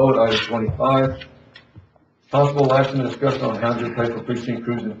 5-0 vote. Item 25, possible action discussion on hazard pay for precinct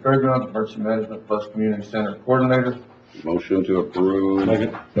crews and fairgrounds, emergency management plus community center coordinator. Motion to approve,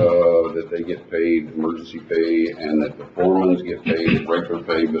 Second. that they get paid emergency pay and that the foremans get paid regular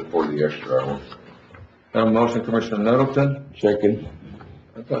pay but for the extra hours. Have a motion, Commissioner Middleton. Second.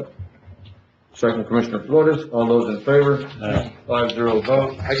 Okay. second Commissioner Flores, all those in favor? Aye. 5-0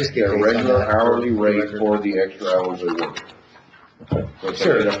 vote. I just get Their based on regular that. hourly rate for the extra hours they work. So if they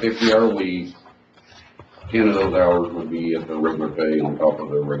did a 50-hour week, 10 of those hours would be at the regular pay on top of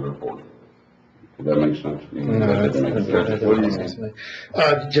their regular 40. Does that make sense? No, That doesn't make sense. What do you mean?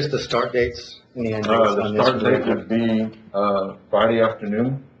 Just the start dates and the end dates The on this. start date would be, Friday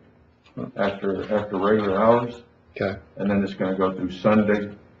afternoon, after regular hours, Okay, and then it's gonna go through Sunday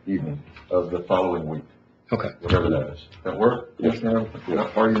evening of the following week, okay. whatever that is. That work? Yes, ma'am? Is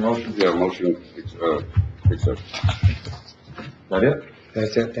that part of your motion? Yeah, motion, accept. That it?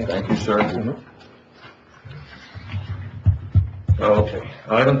 That's it, thank you. Thank you, sir. Mhm. Okay,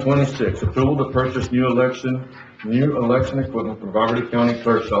 item 26, approval to purchase new election equipment from Valverde County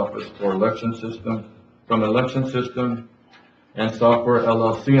Clerk's Office for election system, from Election System and Software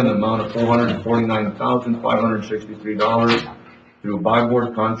LLC in the amount of $449,563 through buy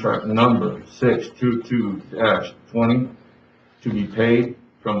board contract number 622-20 to be paid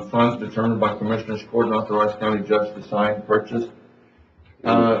from funds determined by Commissioners Court and authorized county judge to sign purchase.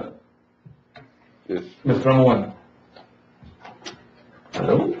 Yes. Mr. Ramon.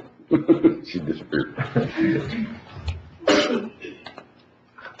 Hello? She disappeared.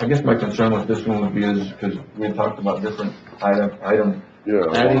 I guess my concern with this one would be is, because we had talked about different item, Yeah,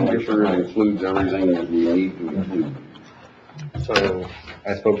 I Adding want to make sure it includes everything that we need to include. So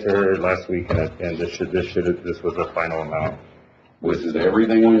I spoke to her last week and this was the final amount. This is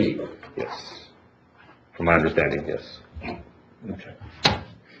everything we need. Yes. From my understanding, yes. okay.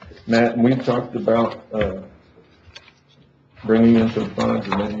 Matt, we talked about, bringing in some funds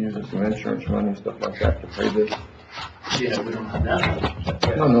and maybe using some insurance money, stuff like that to pay this. Yeah, we don't have that much.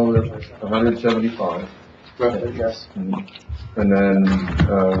 No, there's 175. Roughly, yes. And then,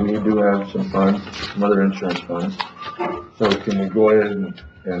 we do have some funds, some other insurance funds. So can we go ahead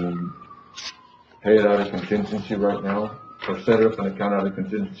and pay it out of contingency right now? Or set up an account out of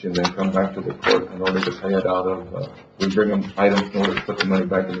contingency and then come back to the court in order to pay it out of, we bring them items in order to put the money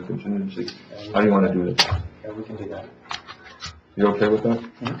back in the contingency? How do you wanna do this? Yeah, we can do that. You okay with that?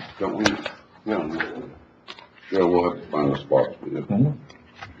 Don't we? Yeah, we'll have to find a spot for it.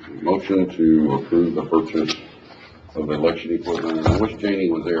 Motion to approve the purchase of election equipment. And I wish Janie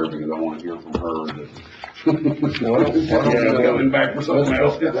was there because I want to hear from her that. Coming back for something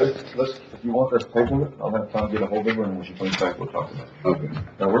else. Let's, if you want us to table it, I'll have Tom get a hold of her and when she comes back, we'll talk about it. Okay.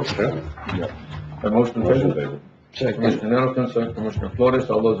 That works? Yeah. A motion Motion table? table. Commissioner Nettleton, second Commissioner Flores,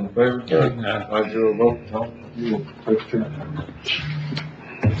 all those in favor? 5-0 vote, Tom, you will take two.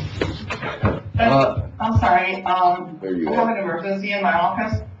 I'm sorry, There you I have are. an emergency in my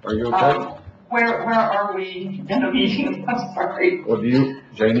office. Are you okay? Where are we in the meeting? I'm sorry. Well,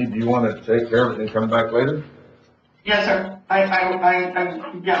 Janie, do you want to take care of it and come back later? Yes, sir.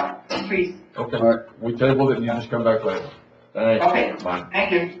 Yeah, please. Okay, we tabled it and you just come back later. Thanks. Okay, Bye.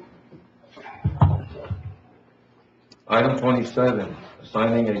 thank you. Item 27,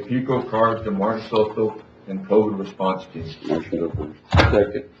 assigning a PICO card to Martin Soto and COVID response team. Motion to approve.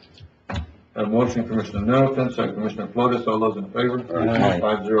 Second. A motion, Commissioner Nettleton, second Commissioner Flores, all those in favor? Aye.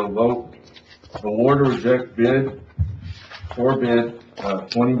 5-0 vote. Award or reject bid,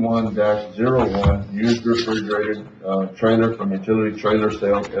 21-01, used refrigerated, trailer from Utility Trailer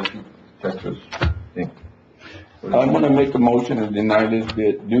Sales, SU, Texas, Inc. I'm gonna make a motion to deny this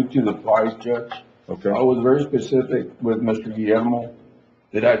bid due to the price, Judge. Okay, I was very specific with Mr. Guillermo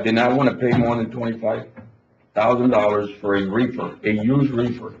that I did not want to pay more than $25,000 for a reefer, a used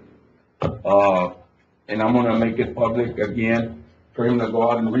reefer. And I'm gonna make it public again for him to go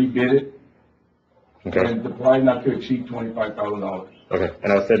out and rebid it. Okay, And the price not to exceed $25,000. okay.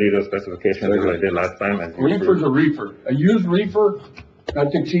 And I'll send you those specifications as I did last time. And you Reefer's a reefer. A used reefer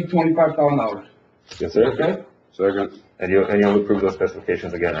not to exceed $25,000. Yes, sir. Okay? Second. And you'll approve those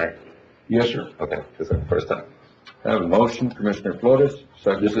specifications again, right? Yes, sir. Okay, this is the first time. I have a motion, Commissioner Flores,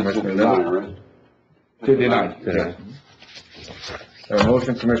 second This is Commissioner deny, Nettleton. right? To deny. Yeah. I have a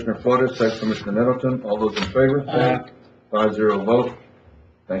motion, Commissioner Flores, second Commissioner Nettleton, all those in favor? 5-0 vote.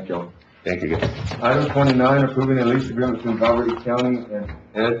 Thank y'all. Thank you, guys. Item 29, approving a lease agreement between Valverde County and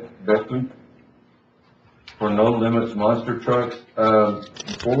Ed Beckley for no limits monster trucks.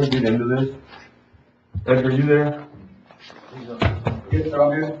 Before we get into this, Ed, are you there? Yes, sir,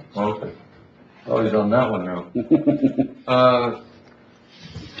 I'm here. Okay. Oh, he's on that one now.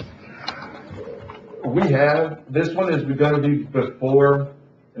 This one is gonna be before,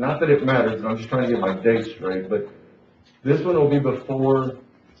 not that it matters, but I'm just trying to get my dates straight, but this one will be before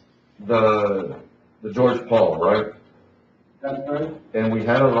the George Paul, right? That's right. And we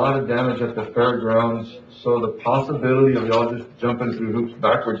had a lot of damage at the fairgrounds, so the possibility of y'all just jumping through hoops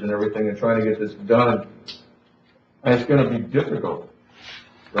backwards and everything and trying to get this done, it's gonna be difficult,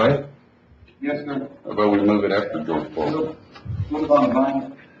 right? Yes, sir. How about we move it after George Paul? What about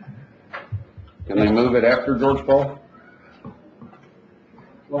vinyl? Can they move it after George Paul?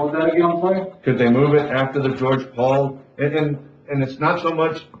 What was that again, I'm sorry? Could they move it after the George Paul? And it's not so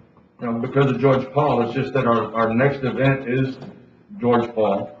much, because of George Paul, it's just that our next event is George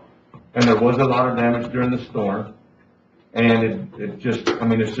Paul. And there was a lot of damage during the storm. And it just,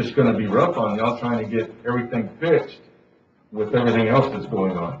 it's just gonna be rough on y'all trying to get everything fixed with everything else that's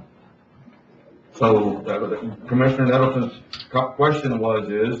going on. So, Commissioner Nettleton's question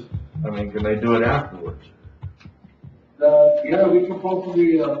can they do it afterwards? Yeah, we can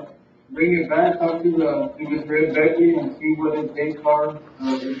possibly, bring it back, talk to Ms. Red Becky and see what his dates are,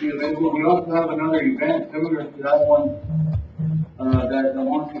 if he's available. We also have another event similar to that one, that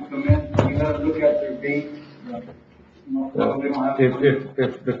wants to come in. We gotta look at their dates. So we don't have to-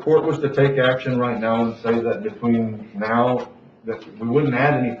 If the court was to take action right now and say that between now, that we wouldn't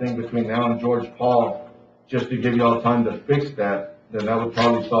add anything between now and George Paul, just to give y'all time to fix that, then that would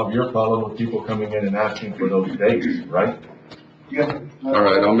probably solve your problem with people coming in and asking for those dates, right? Yeah. All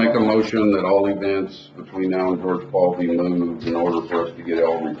right, I'll make a motion that all events between now and George Paul be moved in order for us to get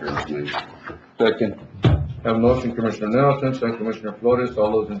all repairs made. Second. Have a motion, Commissioner Nettleton, second Commissioner Flores,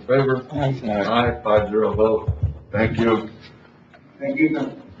 all those in favor? Aye, 5-0 vote. Thank you. Thank you,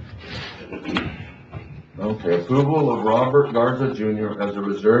 sir. Okay, approval of Robert Garza Jr. as a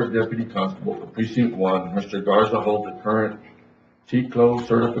reserve deputy constable for precinct 1. Mr. Garza holds the current TCLO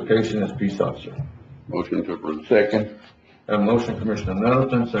certification as peace officer. Motion to approve. Second. Have a motion, Commissioner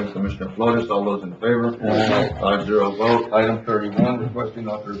Nettleton, second Commissioner Flores, all those in favor? 5-0 vote. Item 31, requesting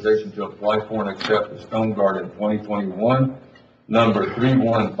authorization to apply for and accept the Stone Garden 2021, number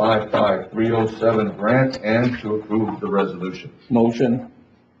 3155307 grant and to approve the resolution. Motion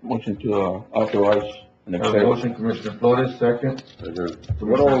to authorize and Have a accept. motion, Commissioner Flores, second.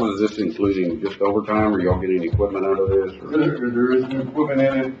 What all is this including? Just overtime, or y'all getting equipment out of this? or- There is some equipment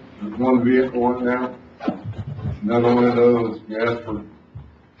in it, there's one vehicle on now. Another one of those, you ask for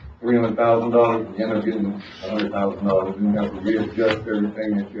 $300,000, you end up getting $100,000, and you have to readjust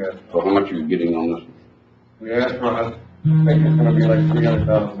everything that you ask. So how much are you getting on this? We asked for, I think it's gonna be like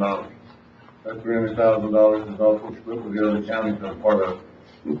 $300,000. That $300,000 is also split with the other counties that are part of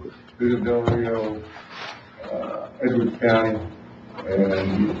City Del Rio, Edwards County,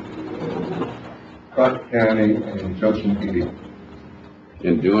 and Crockett County, and Junction PD.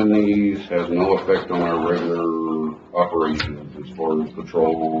 And doing these has no effect on our regular operations as far as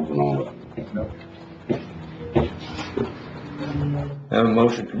patrols and all that. No. Have a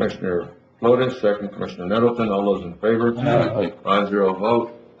motion, Commissioner Flores, second Commissioner Nettleton, all those in favor? Aye. 5-0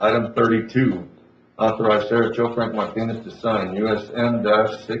 vote. Item 32, authorize Sarah Jo Frank Martinez to sign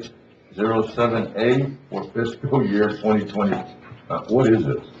USM-607A for fiscal year 2020. What is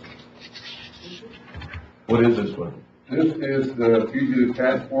this? What is this one? This is the fugitive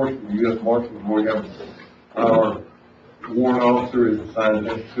task force for the U.S. Marshals, where we have our warrant officer is assigned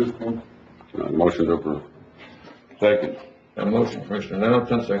to this system. Motion to approve. Second. A motion, Commissioner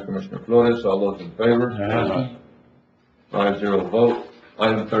Nettleton, second Commissioner Flores, all those in favor? Aye. 5-0 vote.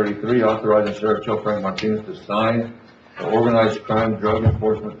 Item 33, authorizing Sheriff Joe Frank Martinez to sign the Organized Crime Drug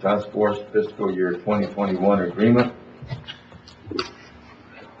Enforcement Task Force fiscal year 2021 agreement.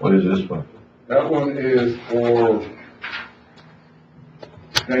 What is this one? That one is for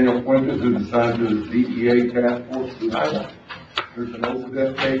Daniel Fuentes, who's assigned to the DEA task force. There's an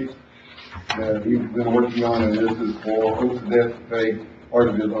OCDETH case that he's been working on, and this is for OCDETH to pay part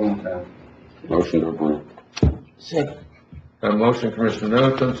of his own time. Motion to approve. Second. A motion, Commissioner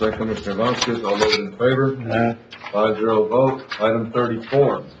Nettleton, second Commissioner Vasquez, all those in favor? 5-0 vote. Item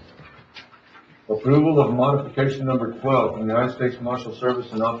 34. Approval of modification number 12 from the United States Marshal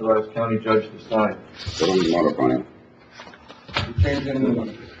Service and authorized county judge to sign. What are we modifying? The change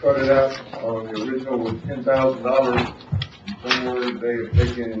in, started out on the original was $10,000. Somewhere they have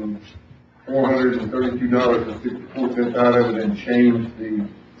taken $432.64 out of it and changed the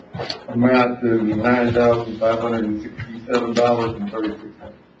amount to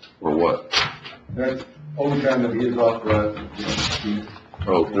 $9,567.36. Or what? That's overtime that he is authorized to.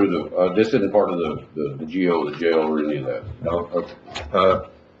 Oh, through the, this isn't part of the GO, the jail, or any of that? No,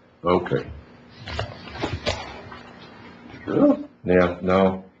 okay. Sure. Yeah,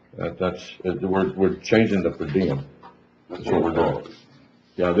 no, we're changing the per diem. That's what we're doing.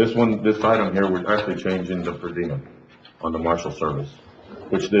 Yeah, this item here, we're actually changing the per diem on the Marshal Service,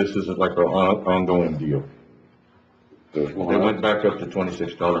 which this is like an ongoing deal. They went back up to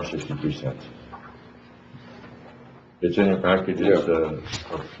 $26.63. It's in your package, it's,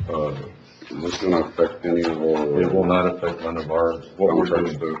 Is this gonna affect any of our? it will not affect none of ours, what we're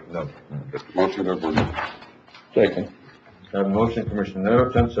doing, no. Motion to approve. Second. Have a motion, Commissioner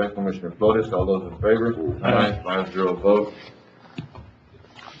Nettleton, second Commissioner Flores, all those in favor? Aye. 5-0 vote.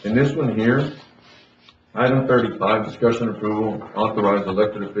 In this one here, item 35, discussion approval, authorize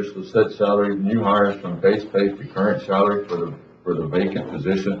elected officials set salary, new hires from base pay to current salary for the vacant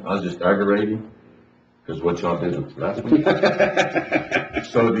position. I was just aggravating, because what y'all did last week.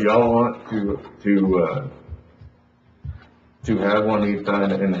 So do y'all want to have one each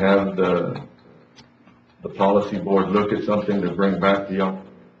time and have the policy board look at something to bring back to y'all?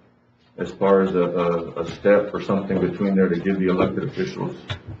 As far as a step or something between there to give the elected officials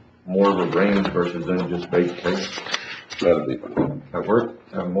more of a range versus them just base pay? That'll be fine. That work?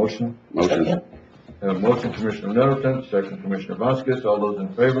 Have a motion? Motion. Have a motion, Commissioner Nettleton, second Commissioner Vasquez, all those in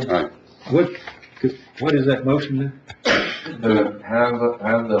favor? Aye. What is that motion then?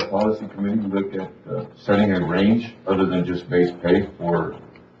 Have the policy committee look at setting a range other than just base pay for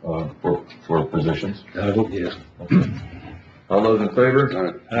positions. Yes. All those in favor?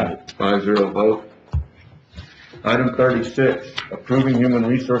 Aye. 5-0 vote. Item 36, approving human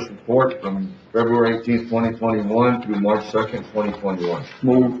resource report from February 18th, 2021 through March 2nd, 2021.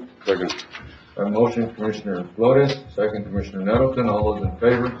 Move. Second. A motion, Commissioner Flores, second Commissioner Nettleton, all those in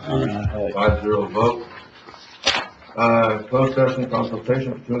favor? 5-0 vote. Closed session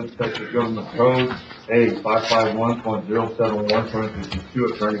consultation pursuant to Texas Government Code, A, 551.071, parentheses 2,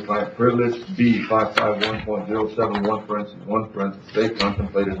 attorney-client privilege, B, 551.071, parentheses 1, parentheses state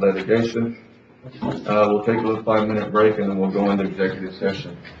contemplated litigation. We'll take a little 5-minute break and then we'll go into executive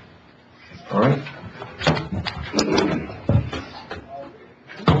session. All right?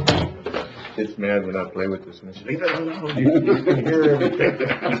 It's mad when I play with this machine. Leave it alone. You can hear everything. You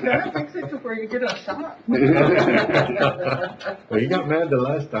gotta fix it before you get a shot. Well, he got mad the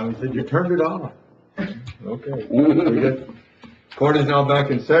last time. He said, you turned it off. Okay. We good. Court is now back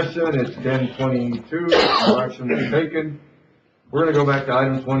in session. It's 10:22. No action was taken. We're gonna go back to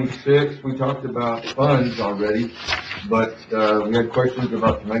item 26. We talked about funds already, but, we had questions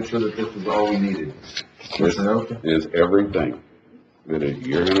about to make sure that this was all we needed. Commissioner Nettleton? Is everything that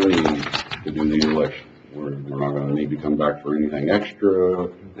you're gonna need to do the election. We're not gonna need to come back for anything extra.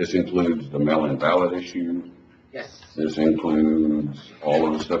 This includes the mail-in ballot issue. Yes. This includes all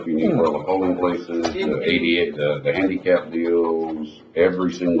of the stuff you need for the polling places, the ADA, the handicap deals,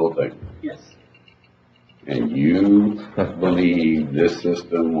 every single thing. Yes. And you believe this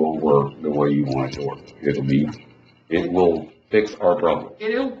system will work the way you want it to work. It will fix our problem.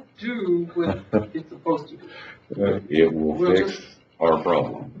 It'll do what it's supposed to do. It will fix our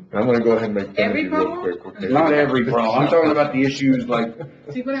problem. I'm gonna go ahead and make. Every real problem? quick, okay? Not every problem. I'm talking about the issues like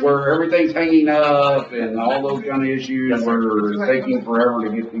See what where everything's hanging up and all those kind of issues where it's taking forever to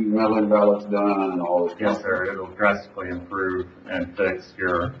get these mail-in ballots done and all this Yes, stuff. sir. It'll drastically improve and fix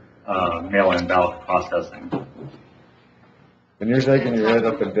your mail-in ballot processing. And you're shaking your head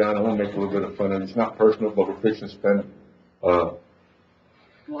up and down. I want to make a little bit of fun of it. It's not personal, but we're fixing to spend,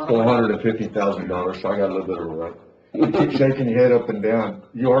 $450,000, so I got a little bit of a right. You keep shaking your head up and down.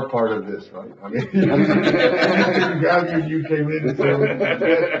 You are part of this, right? I mean, you came in and said,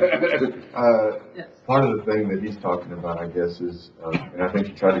 Yes. part of the thing that he's talking about, I guess, is, and I think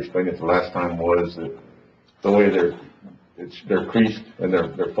you tried to explain it the last time, was that the way they're creased and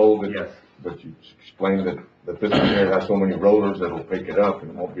they're folded. Yes. But you explained that this one here has so many rollers that will pick it up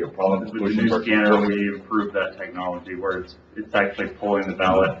and it won't be a problem. With the new scanner, we improved that technology where it's actually pulling the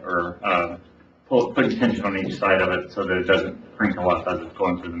ballot or, putting tension on each side of it so that it doesn't crinkle up as it's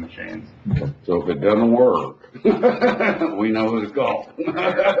going through the machines. So if it doesn't work, we know who to call. And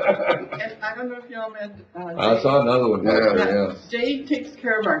I don't know if y'all met, I saw another one back there, yeah. Jay takes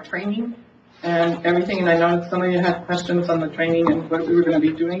care of our training and everything, and I know some of you had questions on the training and what we were gonna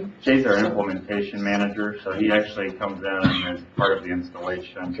be doing. Jay's our implementation manager, so he actually comes in and is part of the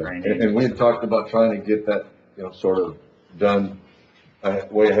installation training. And we had talked about trying to get that, sort of done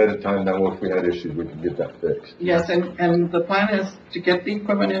way ahead of time. Now, if we had issues, we could get that fixed. Yes, and the plan is to get the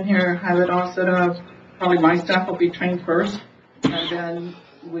equipment in here, have it all set up. Probably my staff will be trained first, and then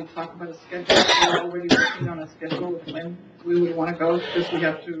we talk about a schedule. We're already working on a schedule of when we would want to go, because we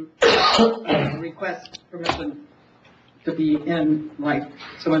have to request permission to be in, like,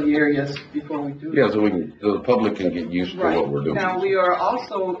 some of the areas before we do. Yeah, so the public can get used to what we're doing. Now, we are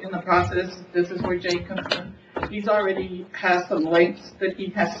also in the process, this is where Jay comes in. He's already has some links that he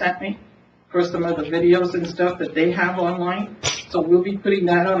has sent me for some of the videos and stuff that they have online. So we'll be putting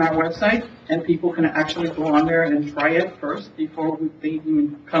that on our website, and people can actually go on there and try it first before they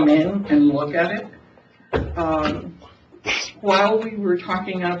even come in and look at it. While we were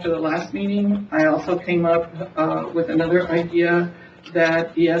talking after the last meeting, I also came up with another idea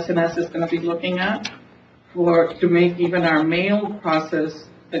that the SNS is going to be looking at to make even our mail process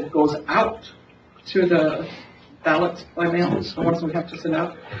that goes out to the ballots by mail, the ones we have to send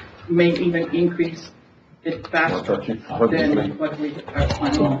out, may even increase it faster than what we are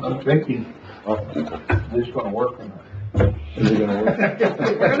planning. I'm thinking, this is gonna work or not? Is it gonna work?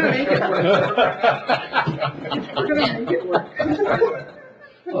 We're gonna make it work. We're gonna make it work.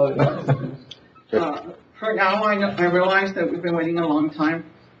 For now, I realize that we've been waiting a long time,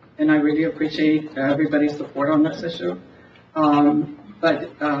 and I really appreciate everybody's support on this issue.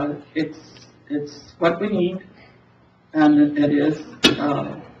 But it's what we need, and it is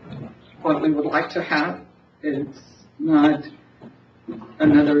what we would like to have. It's not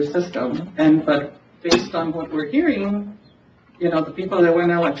another system, but based on what we're hearing, the people that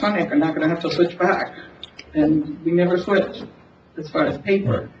went electronic are not going to have to switch back, and we never switch as far as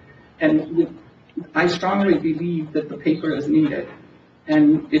paper. And I strongly believe that the paper is needed,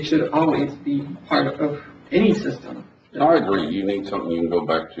 and it should always be part of any system. I agree, you need something you can go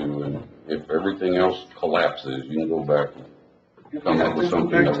back to, and if everything else collapses, you can go back and come up with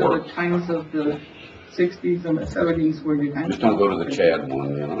something that Back to works. the times of the 60s and the 70s where you had. Just don't go to the Chad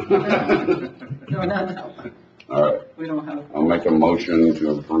one, No, not now. All right, We don't have. I'll make a motion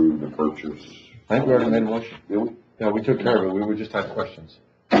to approve the purchase. I think we already made a motion. Did we? Yeah, we took care of it, we would just have questions.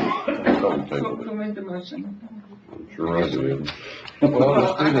 I thought we tabled it. Who made the motion? I'm sure I did.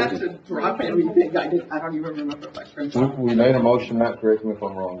 Well, I had to drop everything. I don't even remember my friend's. We made a motion, Matt, correct me if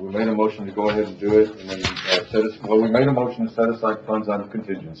I'm wrong, we made a motion to go ahead and do it, and then, we made a motion to set aside funds out of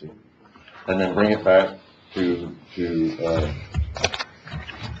contingency, and then bring it back to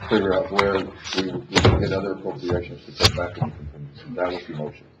figure out where we can get other appropriations to put back in contingency. That was the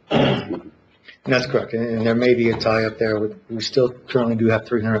motion. And that's correct, and there may be a tie up there. We still currently do have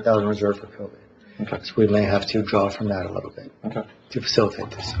 300,000 reserved for COVID. Okay. So we may have to draw from that a little bit. Okay. To facilitate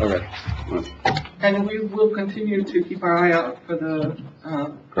this. All right. And we will continue to keep our eye out for the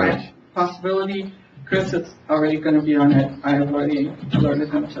grant possibility. Chris is already going to be on it. I have already alerted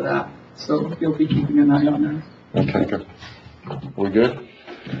him to that. So he'll be keeping an eye on that. Okay, good. We good?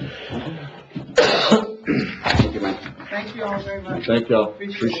 Thank you, man. Thank you all very much. Thank y'all,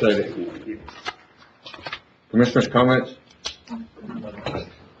 appreciate it. Commissioners' comments?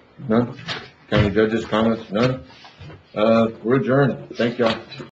 None? County judges' comments? None? We're adjourned. Thank y'all.